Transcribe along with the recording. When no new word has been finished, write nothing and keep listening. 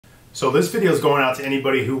So this video is going out to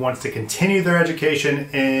anybody who wants to continue their education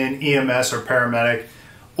in EMS or paramedic,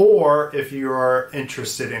 or if you're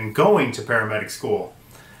interested in going to paramedic school.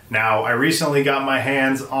 Now, I recently got my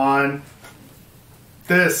hands on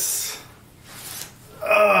this.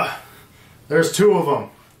 There's two of them.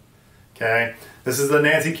 Okay, this is the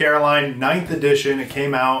Nancy Caroline 9th edition. It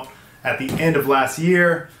came out at the end of last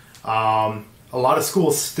year. A lot of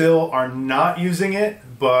schools still are not using it,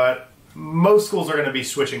 but most schools are going to be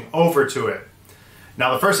switching over to it.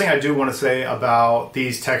 Now, the first thing I do want to say about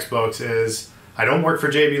these textbooks is I don't work for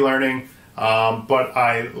JB Learning, but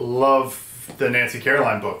I love the Nancy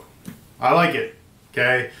Caroline book. I like it.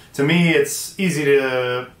 Okay, to me, it's easy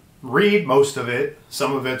to read most of it.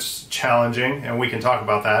 Some of it's challenging, and we can talk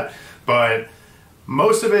about that. But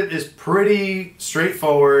most of it is pretty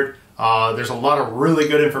straightforward. There's a lot of really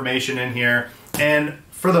good information in here, and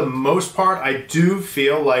for the most part, I do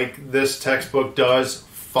feel like this textbook does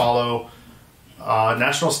follow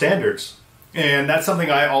national standards. And that's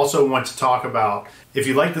something I also want to talk about. If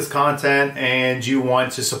you like this content and you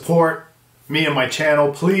want to support me and my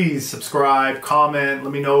channel, please subscribe, comment,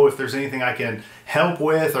 let me know if there's anything I can help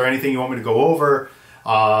with or anything you want me to go over.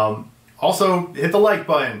 Also, hit the like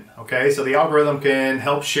button, okay? So the algorithm can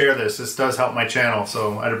help share this. This does help my channel,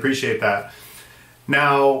 so I'd appreciate that.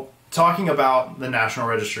 Now, talking about the National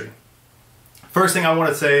Registry. First thing I want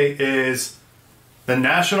to say is the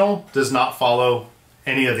National does not follow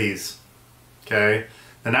any of these, okay?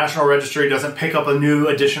 The National Registry doesn't pick up a new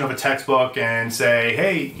edition of a textbook and say,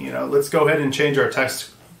 hey, you know, let's go ahead and change our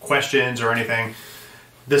text questions or anything.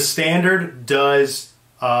 The standard does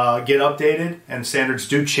get updated, and standards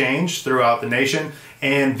do change throughout the nation,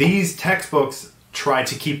 and these textbooks try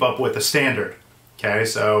to keep up with the standard. Okay,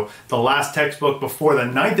 so the last textbook before the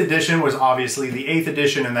 9th edition was obviously the 8th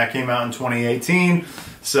edition, and that came out in 2018.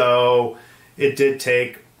 So it did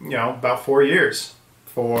take, you know, about 4 years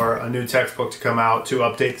for a new textbook to come out to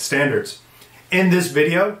update the standards. In this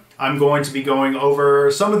video, I'm going to be going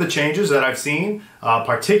over some of the changes that I've seen,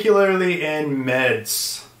 particularly in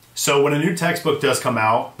meds. So when a new textbook does come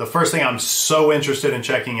out, the first thing I'm so interested in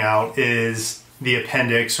checking out is the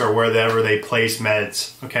appendix, or wherever they place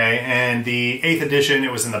meds, okay? And the 8th edition,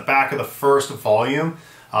 it was in the back of the first volume.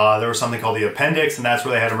 There was something called the appendix, and that's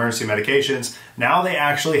where they had emergency medications. Now they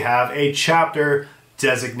actually have a chapter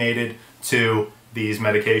designated to these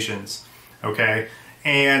medications, okay?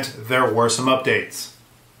 And there were some updates.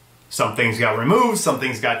 Some things got removed, some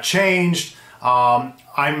things got changed.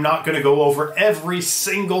 I'm not gonna go over every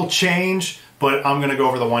single change, but I'm gonna go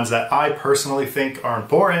over the ones that I personally think are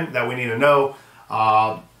important, that we need to know.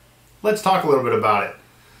 Let's talk a little bit about it.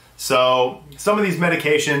 So some of these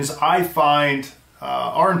medications I find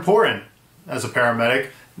are important as a paramedic.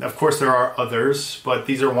 Of course there are others, but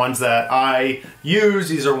these are ones that I use.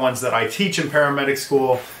 These are ones that I teach in paramedic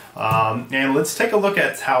school. And let's take a look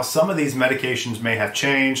at how some of these medications may have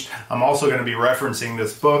changed. I'm also going to be referencing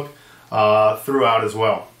this book throughout as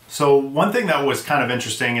well. So one thing that was kind of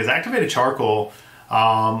interesting is activated charcoal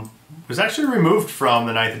was actually removed from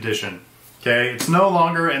the 9th edition. Okay, it's no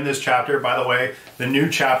longer in this chapter. By the way, the new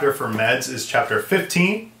chapter for meds is chapter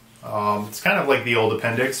 15. It's kind of like the old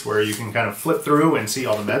appendix where you can kind of flip through and see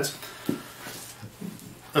all the meds.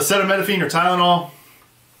 Acetaminophen or Tylenol.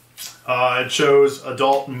 It shows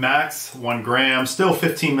adult max 1 gram, still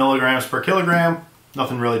 15 milligrams per kilogram.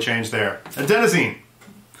 Nothing really changed there. Adenosine.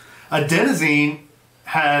 Adenosine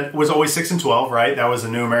was always 6 and 12, right? That was the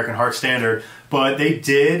new American Heart Standard, but they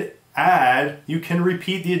did add, you can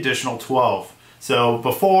repeat the additional 12. So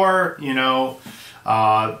before, you know,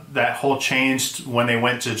 that whole changed when they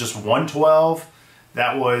went to just 112,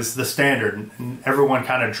 that was the standard. And everyone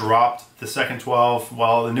kind of dropped the second 12.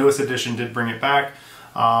 Well, the newest edition did bring it back.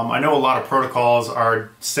 I know a lot of protocols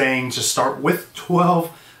are saying to start with 12,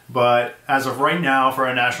 but as of right now for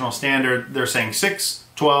a national standard, they're saying 6,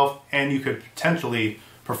 12, and you could potentially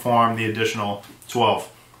perform the additional 12.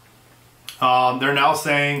 They're now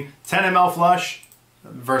saying 10 ml flush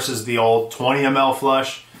versus the old 20 ml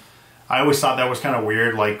flush. I always thought that was kind of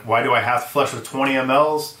weird. Like, why do I have to flush with 20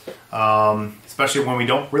 mLs? Especially when we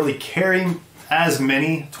don't really carry as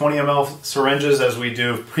many 20 ml syringes as we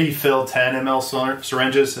do pre-filled 10 ml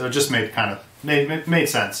syringes. So it just made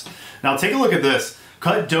sense. Now take a look at this.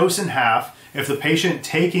 Cut dose in half if the patient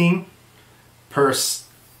taking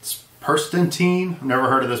Perstantine, I've never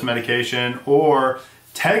heard of this medication, or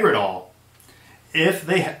Tegretol, if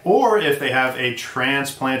they have a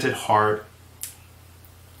transplanted heart,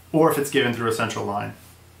 or if it's given through a central line.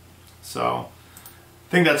 So I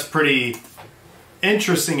think that's pretty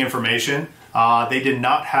interesting information. They did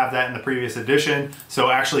not have that in the previous edition,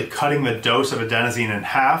 so actually cutting the dose of adenosine in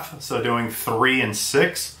half, so doing 3 and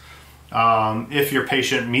 6, if your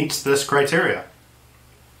patient meets this criteria.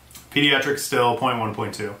 Pediatrics still 0.1,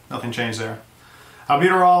 0.2. Nothing changed there.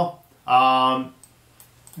 Albuterol,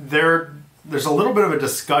 there's a little bit of a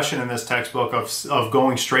discussion in this textbook of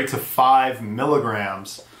going straight to 5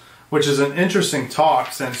 milligrams, which is an interesting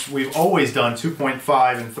talk since we've always done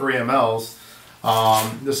 2.5 and 3 mLs.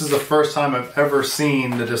 This is the first time I've ever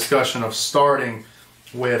seen the discussion of starting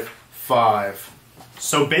with 5.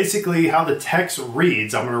 So basically how the text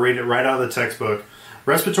reads, I'm going to read it right out of the textbook.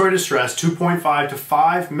 Respiratory distress, 2.5 to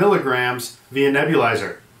 5 milligrams via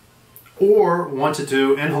nebulizer, or 1 to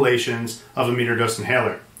 2 inhalations of a meter dose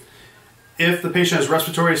inhaler. If the patient has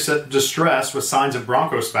respiratory distress with signs of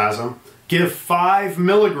bronchospasm, give 5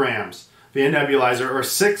 milligrams via nebulizer or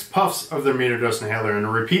 6 puffs of their meter dose inhaler,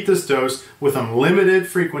 and repeat this dose with unlimited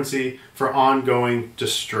frequency for ongoing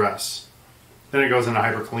distress. Then it goes into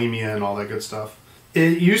hyperkalemia and all that good stuff.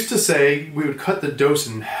 It used to say we would cut the dose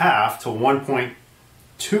in half to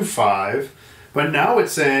 1.25, but now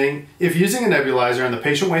it's saying if using a nebulizer and the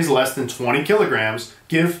patient weighs less than 20 kilograms,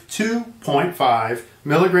 give 2.5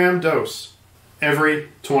 milligram dose every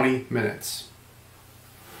 20 minutes.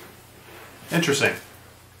 Interesting.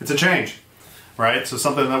 It's a change, right? So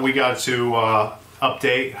something that we got to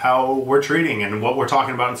update how we're treating and what we're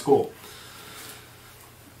talking about in school.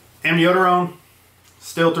 Amiodarone,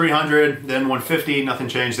 still 300, then 150, nothing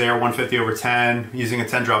changed there. 150 over 10, using a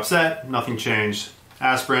 10-drop set, nothing changed.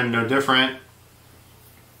 Aspirin, no different.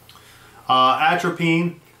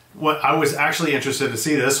 Atropine, I was actually interested to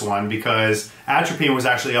see this one because atropine was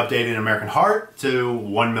actually updated in American Heart to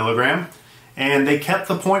 1 milligram, and they kept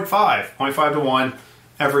the 0.5 to 1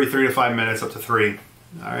 every 3 to 5 minutes up to 3.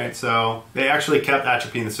 All right, so they actually kept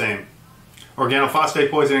atropine the same. Organophosphate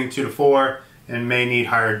poisoning 2 to 4, and may need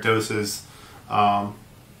higher doses.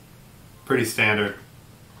 Pretty standard.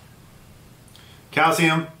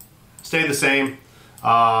 Calcium stayed the same,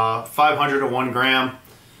 500 to 1 gram.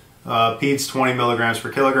 Peds 20 milligrams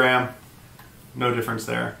per kilogram. No difference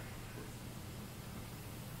there.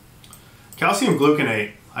 Calcium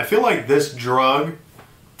gluconate. I feel like this drug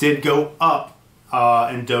did go up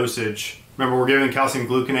in dosage. Remember, we're giving calcium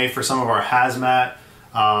gluconate for some of our hazmat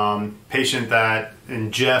patient that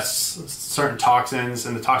ingests certain toxins.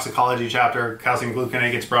 In the toxicology chapter, calcium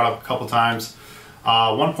gluconate gets brought up a couple times.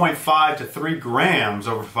 1.5 to 3 grams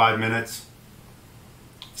over 5 minutes.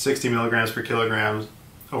 60 milligrams per kilogram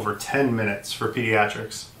over 10 minutes for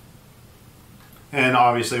pediatrics. And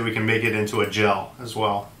obviously we can make it into a gel as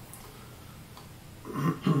well.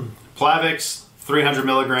 Plavix, 300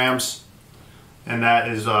 milligrams, and that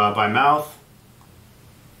is by mouth.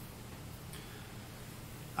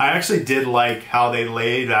 I actually did like how they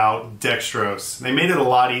laid out dextrose. They made it a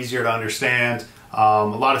lot easier to understand. A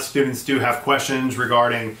lot of students do have questions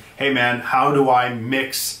regarding, hey man, how do I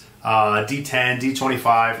mix D10,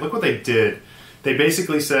 D25? Look what they did. They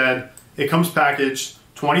basically said it comes packaged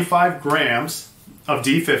 25 grams of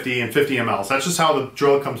D50 and 50 mLs. That's just how the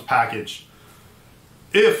drug comes packaged.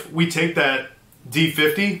 If we take that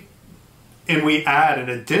D50 and we add an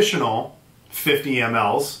additional 50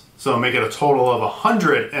 mLs, so make it a total of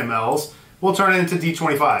 100 mLs, we'll turn it into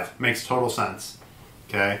D25. Makes total sense.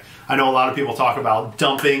 Okay. I know a lot of people talk about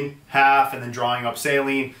dumping half and then drawing up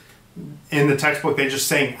saline. In the textbook, they're just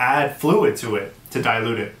saying add fluid to it to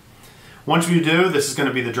dilute it. Once we do, this is going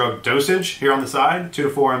to be the drug dosage here on the side, 2 to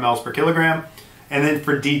 4 mLs per kilogram. And then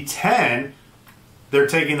for D10, they're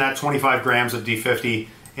taking that 25 grams of D50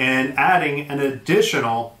 and adding an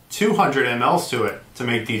additional 200 mLs to it to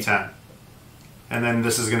make D10. And then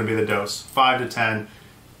this is going to be the dose, 5 to 10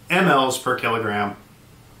 mLs per kilogram.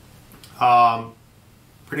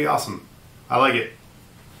 Pretty awesome. I like it.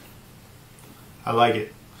 I like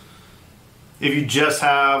it. If you just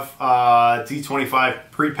have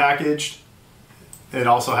D25 prepackaged, it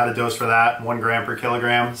also had a dose for that, 1 gram per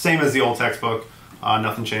kilogram. Same as the old textbook.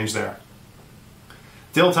 Nothing changed there.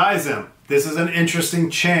 Diltiazem. This is an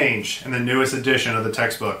interesting change in the newest edition of the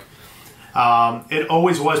textbook. It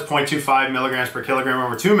always was 0.25 milligrams per kilogram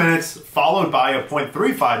over 2 minutes, followed by a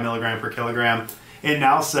 0.35 milligram per kilogram. It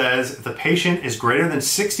now says if the patient is greater than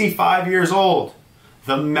 65 years old,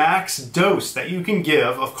 the max dose that you can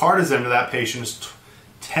give of cardizem to that patient is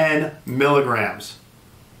 10 milligrams.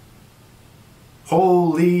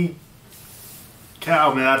 Holy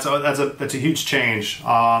cow, man, that's a huge change.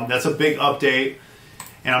 That's a big update,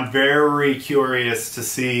 and I'm very curious to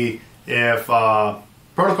see if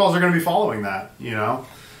protocols are going to be following that. You know,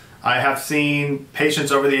 I have seen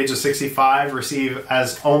patients over the age of 65 receive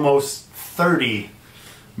as almost 30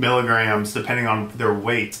 milligrams depending on their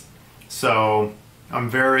weight. So I'm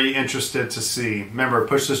very interested to see. Remember,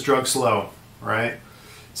 push this drug slow, right?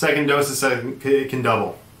 Second dose is it can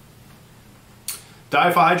double.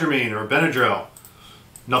 Diphenhydramine or Benadryl,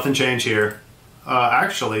 nothing changed here.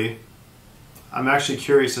 Actually, I'm actually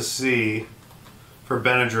curious to see for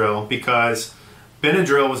Benadryl, because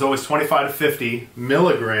Benadryl was always 25 to 50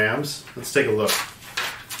 milligrams. Let's take a look.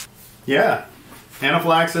 Yeah,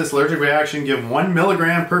 anaphylaxis, allergic reaction, give 1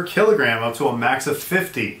 milligram per kilogram up to a max of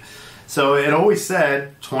 50. So it always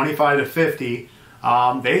said 25 to 50.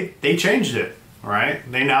 They changed it, right?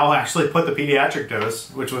 They now actually put the pediatric dose,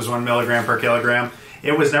 which was 1 milligram per kilogram.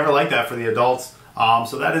 It was never like that for the adults.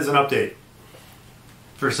 So that is an update.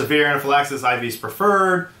 For severe anaphylaxis, IV is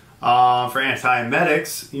preferred. For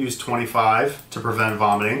antiemetics, use 25 to prevent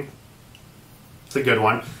vomiting. It's a good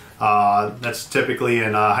one. That's typically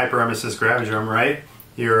in hyperemesis gravidarum, right?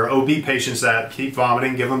 Your OB patients that keep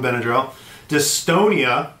vomiting, give them Benadryl.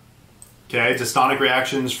 Dystonia, okay, dystonic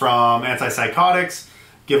reactions from antipsychotics,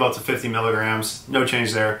 give up to 50 milligrams. No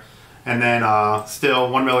change there. And then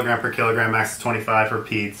still 1 milligram per kilogram, max 25 for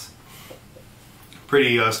peds.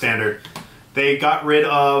 Pretty standard. They got rid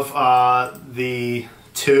of the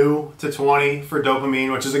 2 to 20 for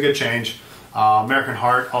dopamine, which is a good change. American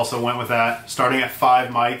Heart also went with that, starting at 5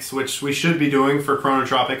 mics, which we should be doing for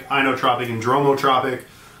chronotropic, inotropic, and dromotropic.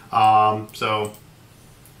 So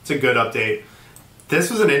it's a good update. This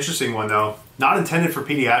was an interesting one though, not intended for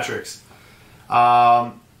pediatrics.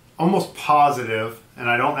 Almost positive, and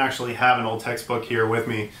I don't actually have an old textbook here with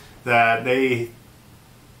me, that the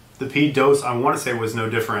ped dose, I want to say, was no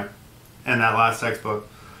different in that last textbook.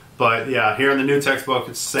 But yeah, here in the new textbook,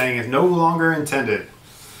 it's saying it's no longer intended.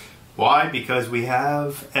 Why? Because we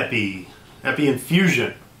have epi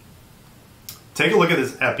infusion. Take a look at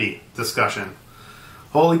this epi discussion.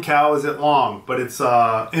 Holy cow, is it long, but it's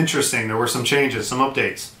interesting. There were some changes, some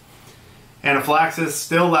updates. Anaphylaxis,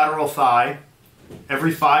 still lateral thigh,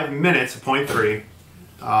 every 5 minutes, 0.3.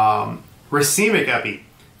 Racemic epi,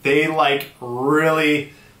 they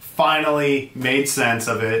really finally made sense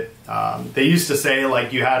of it. They used to say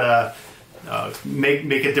you had to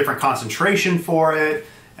make a different concentration for it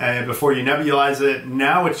and before you nebulize it.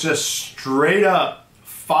 Now it's just straight up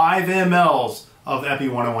 5 mLs of epi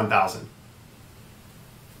 101,000,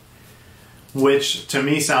 which to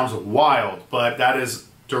me sounds wild, but that is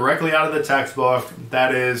directly out of the textbook.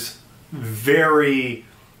 That is very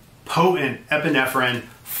potent epinephrine.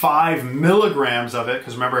 5 milligrams of it,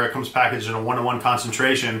 because remember it comes packaged in a 1-to-1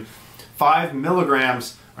 concentration. 5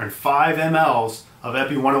 milligrams or 5 mLs of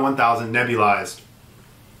epi 101,000 nebulized.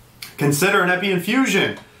 Consider an epi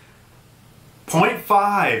infusion.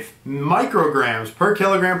 0.5 micrograms per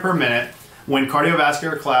kilogram per minute when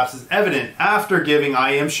cardiovascular collapse is evident after giving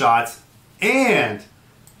IM shots, and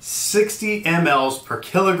 60 mLs per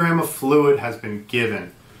kilogram of fluid has been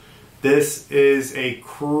given. This is a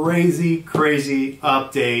crazy, crazy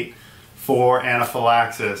update for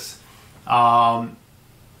anaphylaxis. Let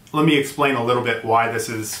me explain a little bit why this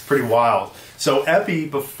is pretty wild. So epi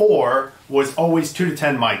before was always 2 to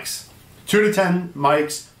 10 mics. 2 to 10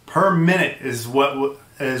 mics per minute is what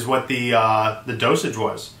the dosage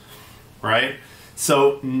was, right?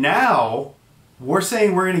 So now we're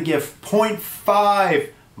saying we're going to give 0.5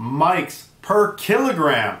 mics per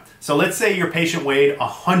kilogram. So let's say your patient weighed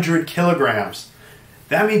 100 kilograms.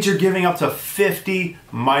 That means you're giving up to 50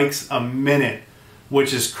 mics a minute,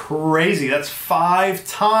 which is crazy. That's 5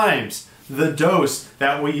 times the dose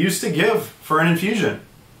that we used to give for an infusion.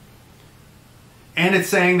 And it's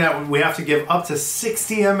saying that we have to give up to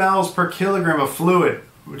 60 mLs per kilogram of fluid,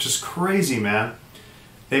 which is crazy, man.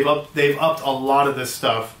 They've upped a lot of this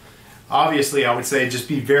stuff. Obviously, I would say just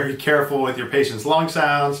be very careful with your patient's lung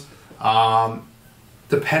sounds.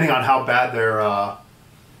 Depending on how bad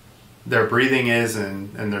their breathing is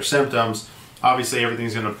and their symptoms, obviously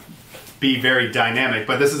everything's going to be very dynamic.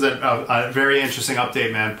 But this is a very interesting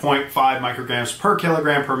update, man. 0.5 micrograms per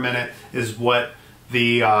kilogram per minute is what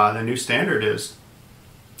the new standard is.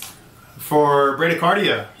 For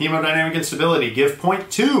bradycardia, hemodynamic instability, give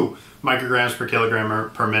 0.2 micrograms per kilogram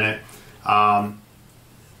per minute,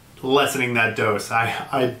 lessening that dose.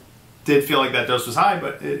 I did feel like that dose was high,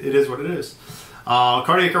 but it is what it is.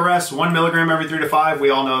 Cardiac arrest, 1 milligram every 3 to 5. We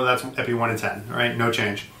all know that's epi 1 and 10, right? No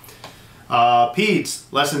change. Peds,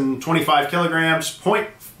 less than 25 kilograms,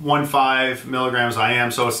 0.15 milligrams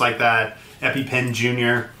IM, so it's like that EpiPen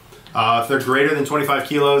Junior. If they're greater than 25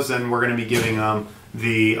 kilos, then we're going to be giving them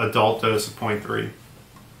the adult dose of 0.3.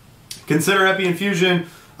 Consider epi infusion,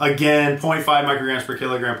 again, 0.5 micrograms per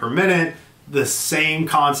kilogram per minute. the same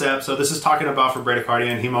concept. So this is talking about for bradycardia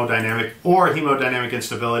and hemodynamic or hemodynamic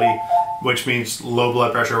instability, which means low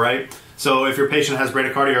blood pressure, right? So if your patient has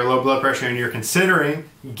bradycardia or low blood pressure and you're considering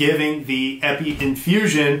giving the epi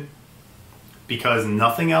infusion because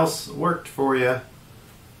nothing else worked for you,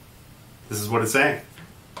 this is what it's saying.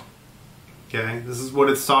 Okay, this is what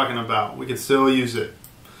it's talking about. We can still use it.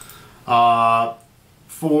 For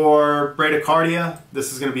bradycardia,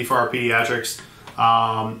 this is going to be for our pediatrics.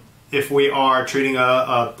 If we are treating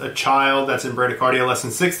a child that's in bradycardia less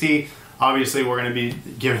than 60, obviously we're going to be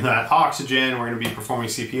giving that oxygen, we're going to be performing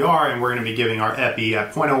CPR, and we're going to be giving our epi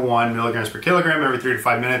at 0.01 milligrams per kilogram every 3 to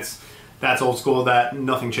 5 minutes. That's old school, that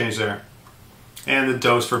nothing changed there. And the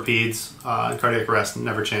dose for peds and cardiac arrest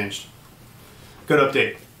never changed. Good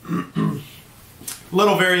update.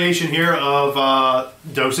 Little variation here of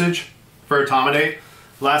dosage for etomidate.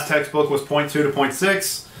 Last textbook was 0.2 to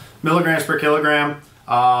 0.6 milligrams per kilogram,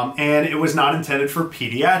 and it was not intended for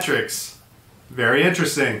pediatrics. Very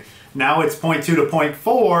interesting. Now it's 0.2 to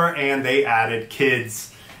 0.4, and they added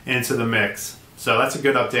kids into the mix. So that's a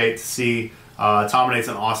good update to see. Etomidate's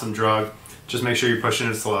an awesome drug. Just make sure you're pushing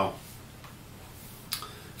it slow.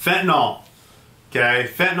 Fentanyl. Okay,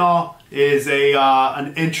 fentanyl is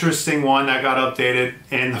an interesting one that got updated,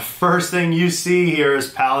 and the first thing you see here is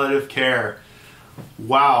palliative care.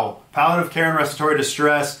 Wow, palliative care and respiratory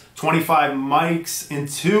distress, 25 mics in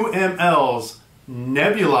 2 mLs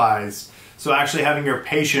nebulized. So actually having your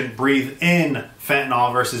patient breathe in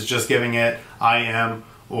fentanyl versus just giving it IM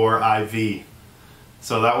or IV.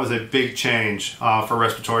 So that was a big change for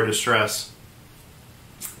respiratory distress.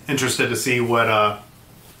 Interested to see what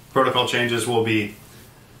protocol changes will be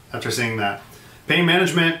after seeing that. Pain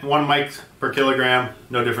management, 1 mic per kilogram,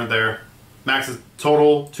 no different there. Max is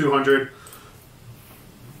total 200,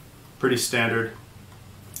 pretty standard.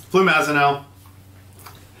 Flumazenil,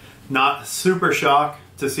 not super shocked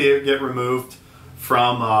to see it get removed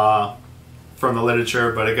from the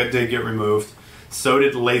literature, but it did get removed. So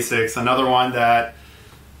did Lasix, another one that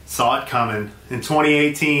saw it coming. In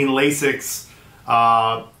 2018, Lasix,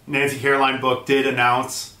 Nancy Caroline book did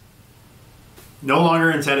announce no longer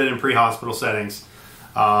intended in pre-hospital settings.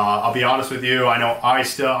 I'll be honest with you, I know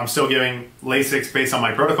I'm still giving Lasix based on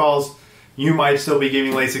my protocols. You might still be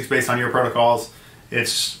giving Lasix based on your protocols.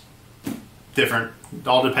 It's different. It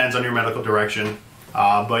all depends on your medical direction.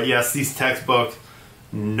 But yes, these textbooks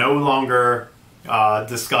no longer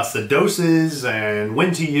discuss the doses and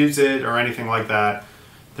when to use it or anything like that.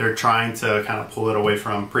 They're trying to kind of pull it away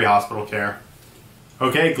from pre-hospital care.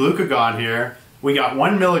 Okay, glucagon here. We got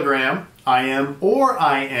 1 milligram IM or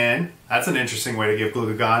IN. That's an interesting way to give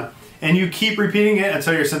glucagon. And you keep repeating it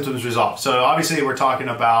until your symptoms resolve. So obviously we're talking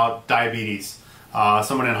about diabetes.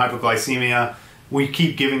 Someone in hypoglycemia, we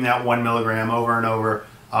keep giving that 1 milligram over and over,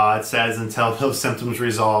 it says, until those symptoms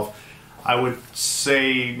resolve. I would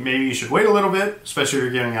say maybe you should wait a little bit, especially if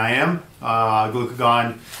you're giving IM.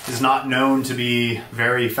 Glucagon is not known to be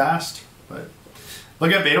very fast, but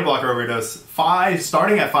look at beta blocker overdose.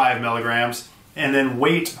 Starting at 5 milligrams, and then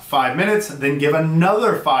wait 5 minutes, then give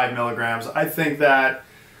another 5 milligrams. I think that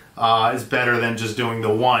is better than just doing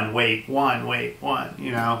the wait one,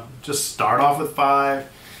 you know. Just start off with 5.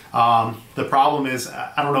 The problem is,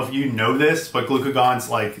 I don't know if you know this, but glucagon's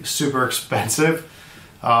like super expensive.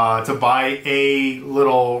 To buy a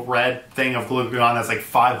little red thing of glucagon, that's like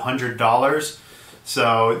 $500.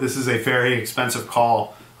 So this is a very expensive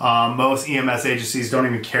call. Most EMS agencies don't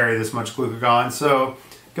even carry this much glucagon, so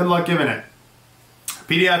good luck giving it.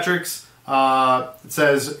 Pediatrics, it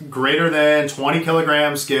says greater than 20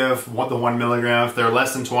 kilograms, give the 1 milligram. If they're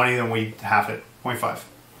less than 20, then we half it, 0.5.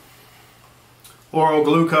 Oral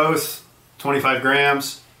glucose, 25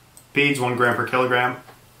 grams. Peds, 1 gram per kilogram.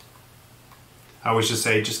 I always just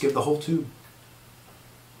say, just give the whole tube.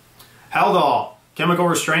 Haldol, chemical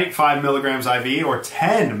restraint, 5 milligrams IV or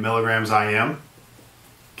 10 milligrams IM.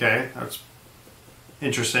 Okay, that's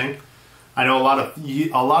interesting. I know a lot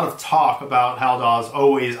of talk about Haldol is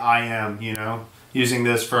always IM, you know, using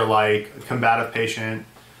this for like a combative patient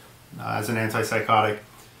as an antipsychotic.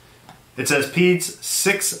 It says peds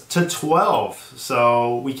 6 to 12,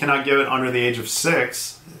 so we cannot give it under the age of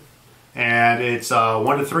 6, and it's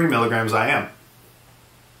 1 to 3 milligrams IM.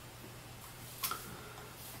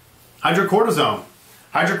 Hydrocortisone.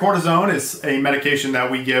 Hydrocortisone is a medication that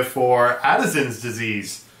we give for Addison's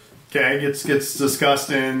disease. Okay, it gets discussed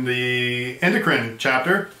in the endocrine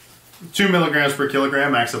chapter. 2 milligrams per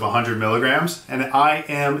kilogram, max of 100 milligrams, and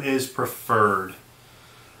IM is preferred.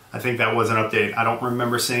 I think that was an update. I don't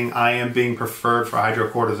remember seeing IM being preferred for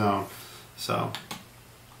hydrocortisone. So,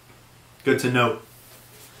 good to note.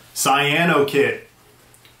 Cyanokit.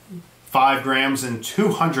 5 grams in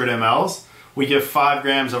 200 mLs. We give 5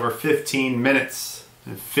 grams over 15 minutes,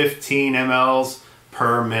 and 15 mLs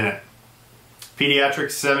per minute.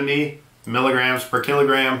 Pediatrics, 70 milligrams per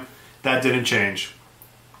kilogram. That didn't change.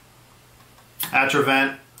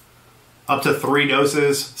 Atrovent, up to 3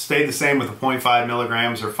 doses, stayed the same with the 0.5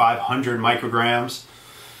 milligrams or 500 micrograms.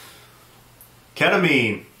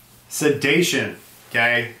 Ketamine, sedation,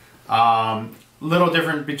 okay? Little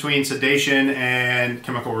different between sedation and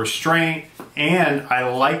chemical restraint, and I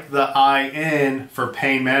like the IN for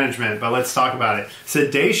pain management, but let's talk about it.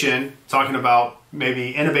 Sedation, talking about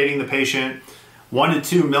maybe intubating the patient, 1 to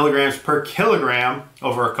 2 milligrams per kilogram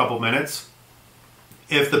over a couple minutes.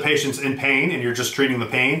 If the patient's in pain and you're just treating the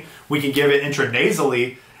pain, we can give it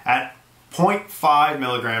intranasally at 0.5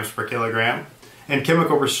 milligrams per kilogram. And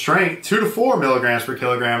chemical restraint, 2 to 4 milligrams per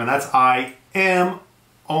kilogram, and that's IM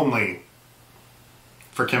only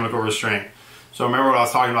for chemical restraint. So remember what I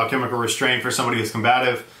was talking about, chemical restraint for somebody who's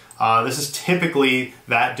combative. This is typically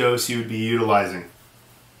that dose you would be utilizing.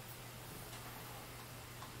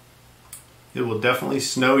 It will definitely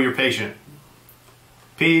snow your patient.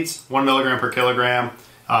 Peds, 1 milligram per kilogram.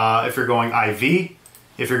 If you're going IV,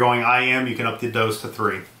 if you're going IM, you can up the dose to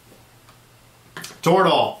 3.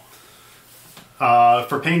 Toradol,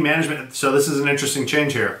 for pain management. So this is an interesting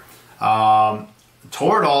change here.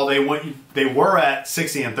 Toradol, they were at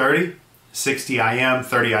 60 and 30, 60 IM,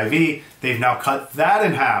 30 IV. They've now cut that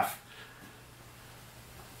in half.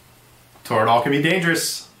 Toradol can be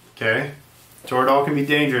dangerous, okay? Toradol can be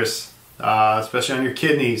dangerous, especially on your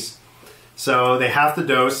kidneys. So they have to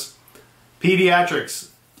dose. Pediatrics,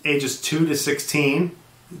 ages 2 to 16,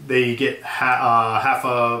 they get half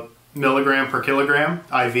a milligram per kilogram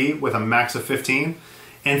IV with a max of 15.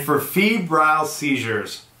 And for febrile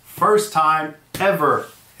seizures, first time ever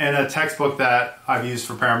in a textbook that I've used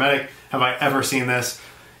for Paramedic have I ever seen this.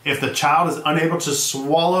 If the child is unable to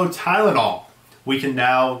swallow Tylenol, we can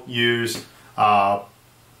now use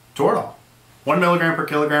Toradol. 1 milligram per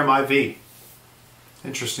kilogram IV.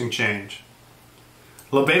 Interesting change.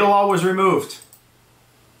 Labetalol was removed.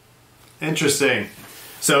 Interesting.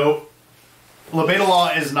 So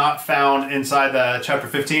labetalol is not found inside the chapter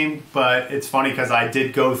 15, but it's funny because I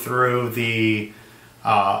did go through the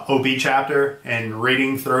OB chapter and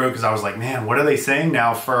reading through, because I was like, man, what are they saying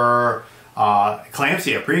now for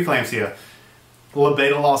eclampsia, preeclampsia?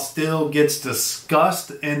 Labetalol still gets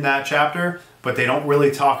discussed in that chapter, but they don't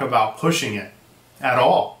really talk about pushing it at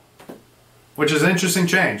all, which is an interesting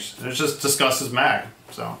change. It's just discussed as MAG.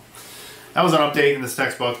 So that was an update in this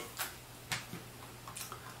textbook.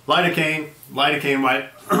 Lidocaine,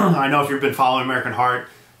 I know if you've been following American Heart,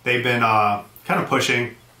 they've been kind of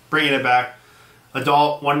pushing, bringing it back.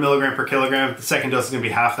 Adult, 1 milligram per kilogram. The second dose is going to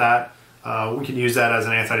be half that. We can use that as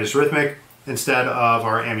an antidysrhythmic instead of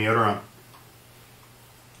our amiodarone.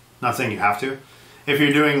 Not saying you have to. If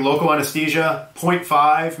you're doing local anesthesia,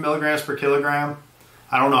 0.5 milligrams per kilogram.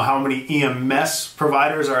 I don't know how many EMS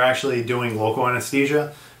providers are actually doing local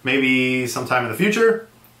anesthesia. Maybe sometime in the future,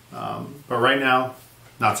 but right now,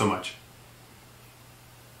 not so much.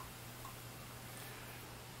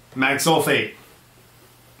 Mag sulfate.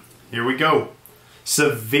 Here we go.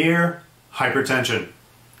 Severe hypertension.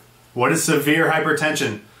 What is severe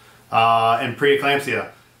hypertension in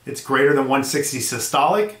preeclampsia? It's greater than 160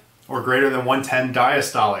 systolic or greater than 110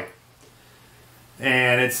 diastolic.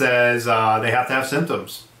 And it says they have to have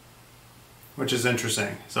symptoms, which is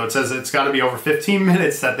interesting. So it says it's got to be over 15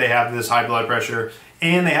 minutes that they have this high blood pressure,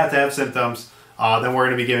 and they have to have symptoms. Then we're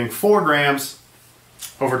going to be giving 4 grams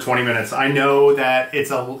over 20 minutes. I know that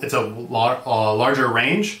it's a larger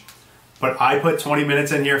range, but I put 20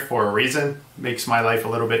 minutes in here for a reason. Makes my life a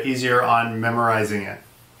little bit easier on memorizing it.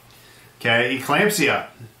 Okay, eclampsia,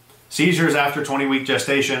 seizures after 20-week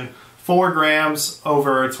gestation, 4 grams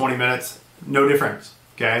over 20 minutes, no difference.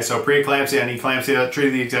 Okay, so preeclampsia and eclampsia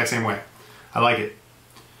treated the exact same way. I like it.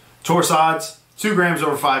 Torsades, 2 grams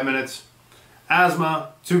over 5 minutes.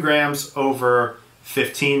 Asthma, 2 grams over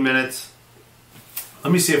 15 minutes.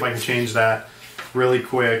 Let me see if I can change that really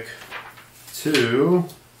quick to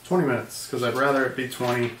 20 minutes, because I'd rather it be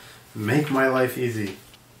 20. Make my life easy.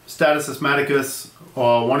 Status asthmaticus,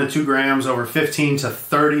 1 to 2 grams over 15 to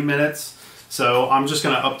 30 minutes. So I'm just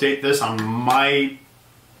going to update this on my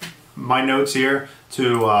notes here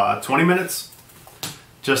to 20 minutes,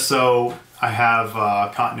 just so I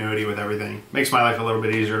have continuity with everything. Makes my life a little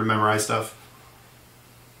bit easier to memorize stuff.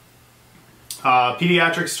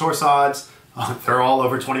 Pediatrics, torsades, they're all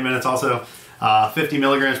over 20 minutes also. 50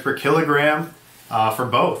 milligrams per kilogram for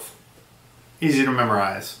both. Easy to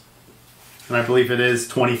memorize. And I believe it is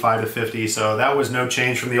 25 to 50, so that was no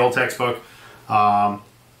change from the old textbook.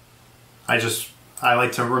 I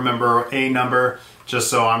like to remember a number just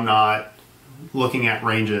so I'm not looking at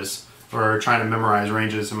ranges or trying to memorize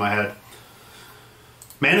ranges in my head.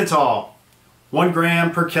 Mannitol, 1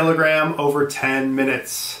 gram per kilogram over 10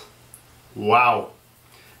 minutes. Wow.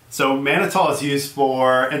 So mannitol is used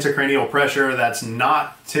for intracranial pressure that's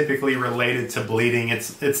not typically related to bleeding.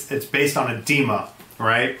 It's based on edema,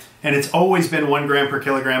 right? And it's always been 1 gram per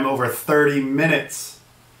kilogram over 30 minutes.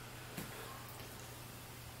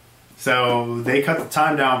 So they cut the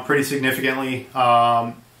time down pretty significantly.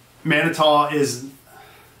 Mannitol is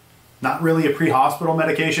not really a pre-hospital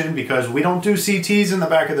medication because we don't do CTs in the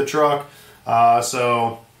back of the truck.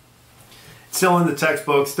 So still in the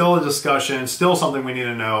textbook, still a discussion, still something we need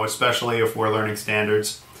to know, especially if we're learning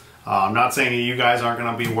standards. I'm not saying that you guys aren't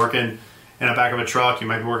going to be working in the back of a truck. You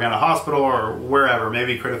might be working at a hospital or wherever,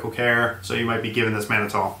 maybe critical care, so you might be given this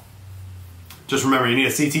mannitol. Just remember, you need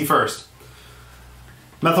a CT first.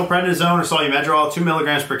 Methylprednisone or solumedrol, 2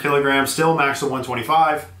 milligrams per kilogram, still max of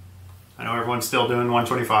 125. I know everyone's still doing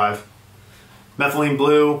 125. Methylene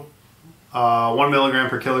blue, 1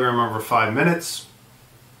 milligram per kilogram over 5 minutes.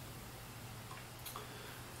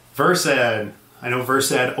 Versed, I know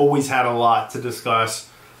Versed always had a lot to discuss.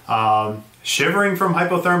 Shivering from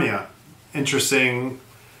hypothermia, interesting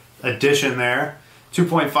addition there.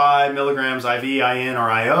 2.5 milligrams IV, IN,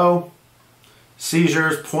 or IO.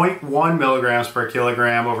 Seizures, 0.1 milligrams per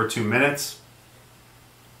kilogram over 2 minutes.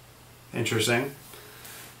 Interesting.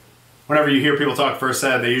 Whenever you hear people talk Versed,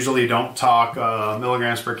 they usually don't talk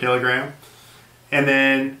milligrams per kilogram. And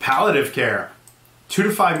then palliative care, 2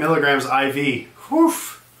 to 5 milligrams IV. Whew.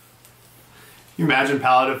 You imagine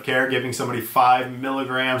palliative care giving somebody 5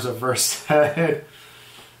 milligrams of Versed. You're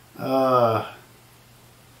probably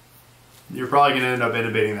going to end up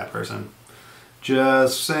intubating that person.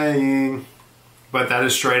 Just saying. But that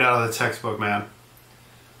is straight out of the textbook, man.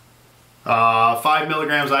 5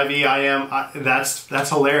 milligrams IV, IM. That's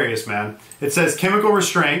hilarious, man. It says chemical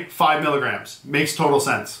restraint, 5 milligrams. Makes total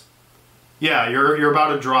sense. Yeah, you're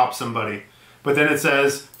about to drop somebody. But then it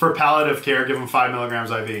says for palliative care, give them 5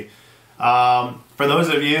 milligrams IV. For those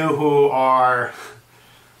of you who are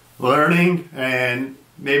learning and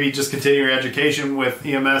maybe just continue your education with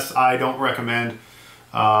EMS, I don't recommend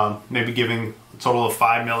maybe giving a total of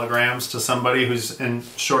 5 milligrams to somebody who's in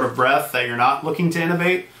short of breath that you're not looking to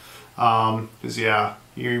intubate. Because yeah,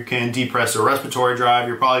 you can depress the respiratory drive.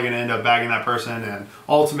 You're probably going to end up bagging that person and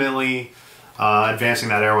ultimately advancing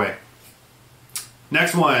that airway.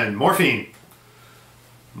 Next one, morphine.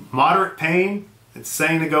 Moderate pain. It's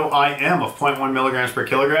saying to go IM of 0.1 milligrams per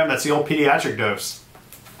kilogram. That's the old pediatric dose.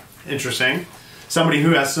 Interesting. Somebody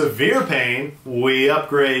who has severe pain, we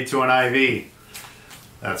upgrade to an IV.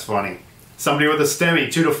 That's funny. Somebody with a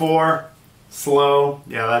STEMI, 2 to 4, slow.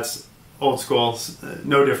 Yeah, that's old school.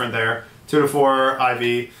 No different there. 2 to 4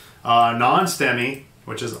 IV. Non-STEMI,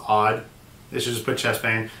 which is odd. They should just put chest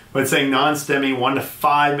pain. But it's saying non-STEMI, 1 to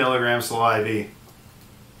 5 milligrams slow IV.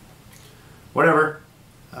 Whatever.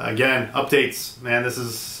 Again, updates. Man, this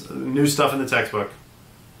is new stuff in the textbook.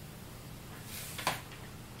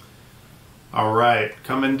 All right,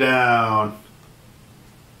 coming down.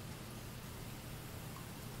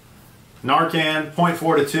 Narcan,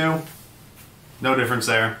 0.4 to 2. No difference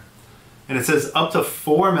there. And it says up to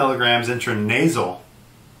 4 milligrams intranasal.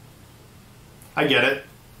 I get it.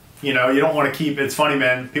 You know, you don't want to keep... It's funny,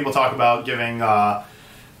 man. People talk about giving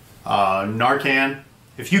Narcan.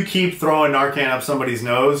 If you keep throwing Narcan up somebody's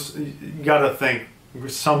nose, you got to think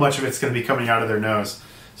so much of it's going to be coming out of their nose.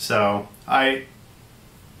 So I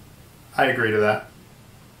agree to that.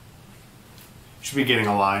 You should be getting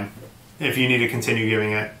a line if you need to continue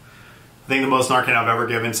giving it. I think the most Narcan I've ever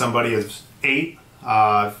given somebody is 8.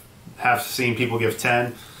 Have seen people give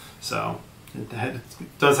 10. So it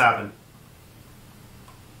does happen.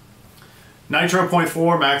 Nitro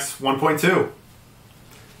 0.4, max 1.2.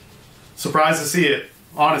 Surprised to see it.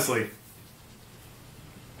 Honestly,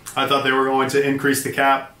 I thought they were going to increase the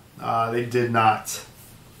cap. They did not.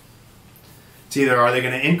 It's either are they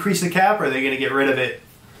going to increase the cap or are they going to get rid of it?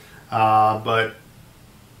 But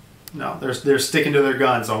no, they're sticking to their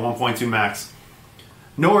guns on 1.2 max.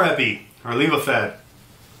 Norepi or Levofed,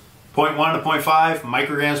 0.1 to 0.5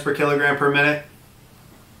 micrograms per kilogram per minute.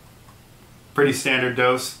 Pretty standard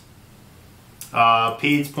dose.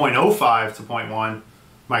 Peds 0.05 to 0.1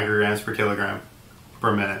 micrograms per kilogram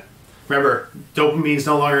per minute. Remember, dopamine is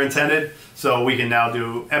no longer intended, so we can now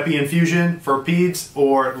do epi infusion for peds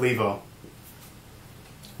or levo.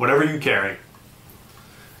 Whatever you carry.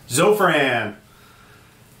 Zofran.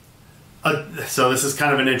 So this is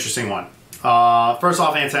kind of an interesting one. First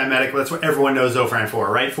off, antiemetic, that's what everyone knows Zofran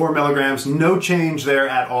for, right? 4 milligrams, no change there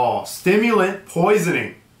at all. Stimulant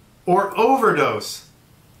poisoning or overdose,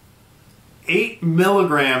 8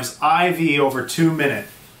 milligrams IV over 2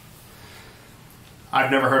 minutes. I've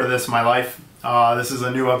never heard of this in my life. This is a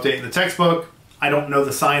new update in the textbook. I don't know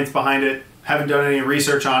the science behind it. Haven't done any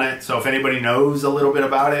research on it. So if anybody knows a little bit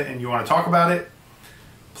about it and you want to talk about it,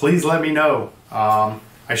 please let me know.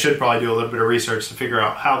 I should probably do a little bit of research to figure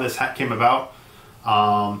out how this came about.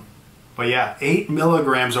 But yeah, 8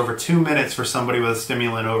 milligrams over 2 minutes for somebody with a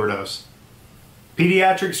stimulant overdose.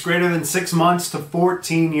 Pediatrics greater than 6 months to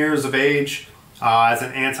 14 years of age as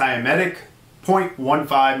an antiemetic,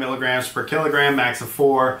 0.15 milligrams per kilogram, max of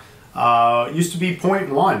 4. Used to be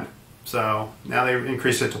 0.1, so now they've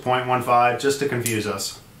increased it to 0.15 just to confuse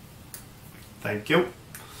us. Thank you.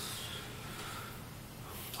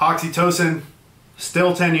 Oxytocin,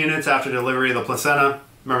 still 10 units after delivery of the placenta.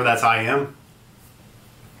 Remember, that's IM.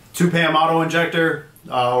 2-PAM auto-injector,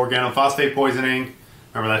 organophosphate poisoning.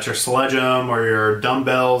 Remember, that's your Sledgem or your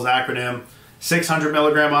dumbbells acronym. 600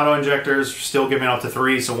 milligram auto-injectors, still giving up to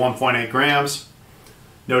 3, so 1.8 grams.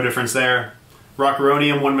 No difference there.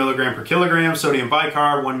 Rocuronium, 1 milligram per kilogram. Sodium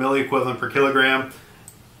bicarb, 1 milliequivalent per kilogram.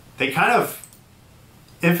 They kind of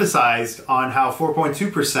emphasized on how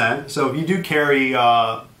 4.2%, so if you do carry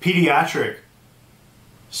pediatric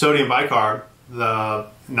sodium bicarb,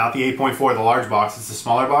 not the 8.4, the large box, it's the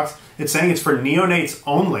smaller box, it's saying it's for neonates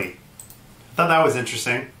only. I thought that was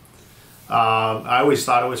interesting. I always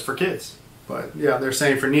thought it was for kids, but yeah, they're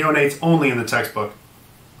saying for neonates only in the textbook.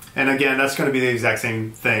 And again, that's going to be the exact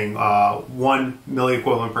same thing, 1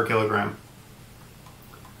 milliequivalent per kilogram.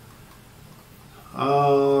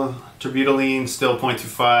 Terbutaline, still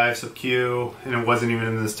 0.25 sub-Q, and it wasn't even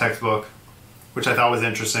in this textbook, which I thought was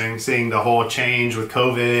interesting, seeing the whole change with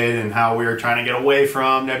COVID and how we were trying to get away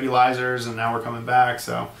from nebulizers and now we're coming back,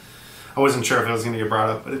 so I wasn't sure if it was going to get brought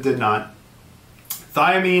up, but it did not.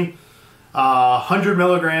 Thiamine, 100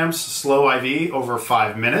 milligrams slow IV over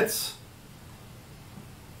 5 minutes.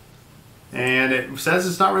 And it says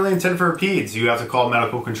it's not really intended for peds. You have to call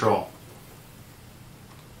medical control.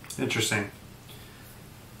 Interesting.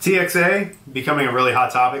 TXA, becoming a really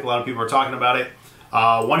hot topic. A lot of people are talking about it.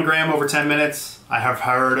 1 gram over 10 minutes. I have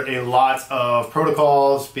heard a lot of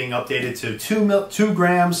protocols being updated to 2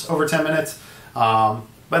 grams over 10 minutes. But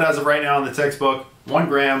as of right now in the textbook, 1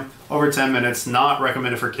 gram over 10 minutes, not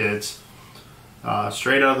recommended for kids.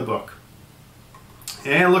 Straight out of the book.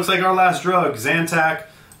 And it looks like our last drug, Zantac.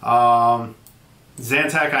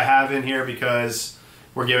 Zantac I have in here because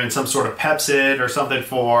we're given some sort of Pepsid or something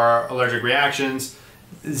for allergic reactions.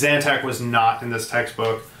 Zantac was not in this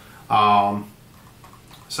textbook. So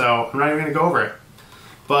I'm not even going to go over it.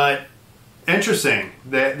 But interesting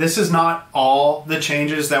that this is not all the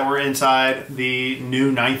changes that were inside the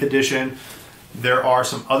new 9th edition. There are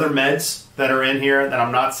some other meds that are in here that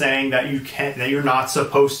I'm not saying that you're not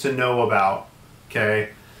supposed to know about. Okay,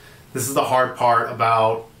 this is the hard part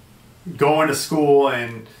about going to school,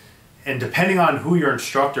 and depending on who your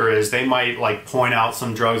instructor is, they might like point out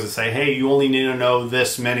some drugs and say, hey, you only need to know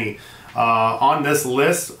this many. On this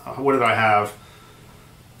list, what did I have?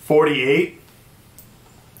 48.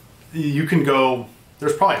 You can go,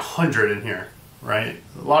 there's probably 100 in here, right?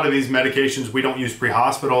 A lot of these medications we don't use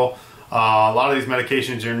pre-hospital. A lot of these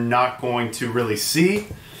medications you're not going to really see.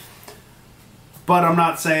 But I'm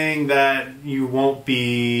not saying that you won't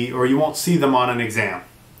be, or you won't see them on an exam.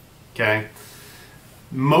 Okay,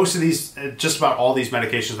 most of these, just about all these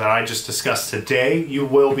medications that I just discussed today, you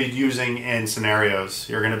will be using in scenarios.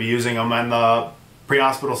 You're going to be using them in the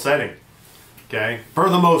pre-hospital setting. Okay, for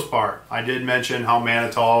the most part. I did mention how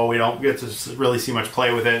mannitol, we don't get to really see much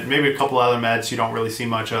play with it. Maybe a couple other meds you don't really see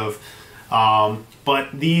much of. But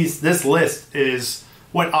this list is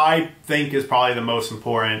what I think is probably the most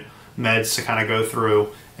important meds to kind of go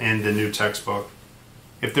through in the new textbook.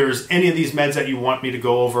 If there's any of these meds that you want me to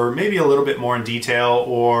go over maybe a little bit more in detail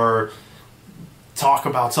or talk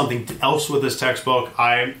about something else with this textbook,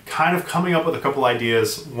 I'm kind of coming up with a couple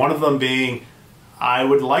ideas. One of them being I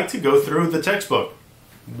would like to go through the textbook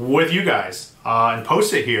with you guys and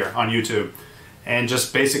post it here on YouTube and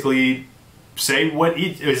just basically say what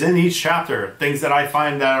is in each chapter, things that I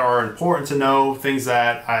find that are important to know, things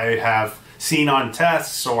that I have seen on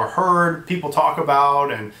tests or heard people talk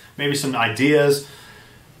about, and maybe some ideas.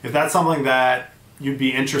 If that's something that you'd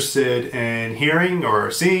be interested in hearing or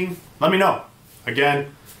seeing, let me know.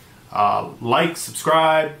 Again, like,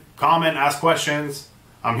 subscribe, comment, ask questions.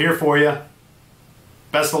 I'm here for you.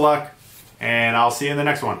 Best of luck, and I'll see you in the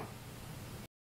next one.